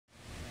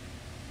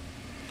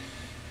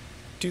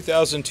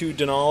2002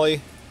 Denali,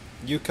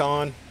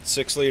 Yukon,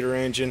 6-liter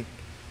engine.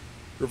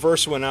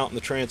 Reverse went out in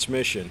the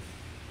transmission.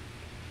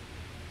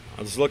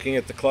 I was looking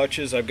at the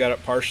clutches. I've got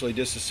it partially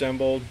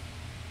disassembled.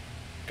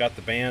 Got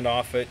the band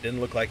off it.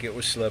 Didn't look like it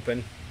was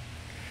slipping.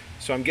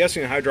 So I'm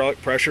guessing the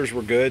hydraulic pressures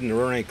were good and there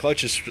weren't any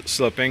clutches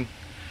slipping.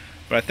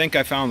 But I think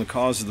I found the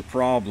cause of the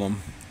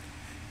problem.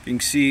 You can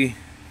see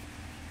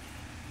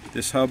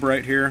this hub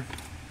right here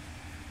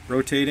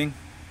rotating.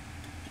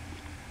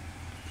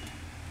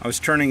 I was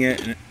turning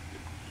it, and I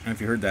don't know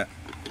if you heard that,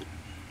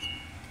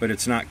 but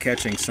it's not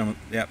catching some.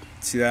 Yep,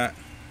 see that?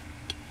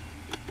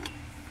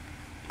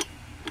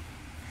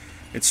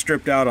 It's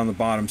stripped out on the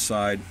bottom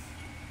side.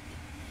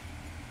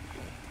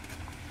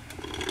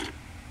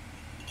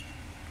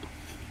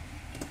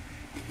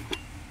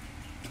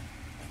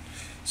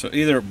 So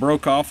either it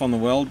broke off on the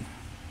weld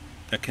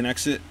that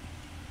connects it.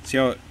 See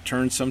how it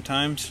turns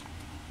sometimes?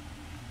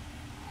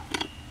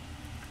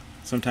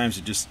 Sometimes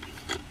it just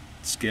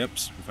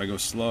skips. If I go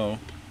slow,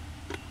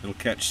 it'll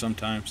catch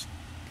sometimes.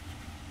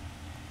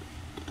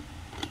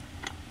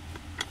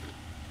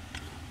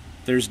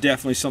 There's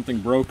definitely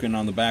something broken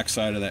on the back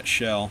side of that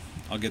shell.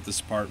 I'll get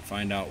this apart and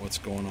find out what's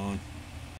going on.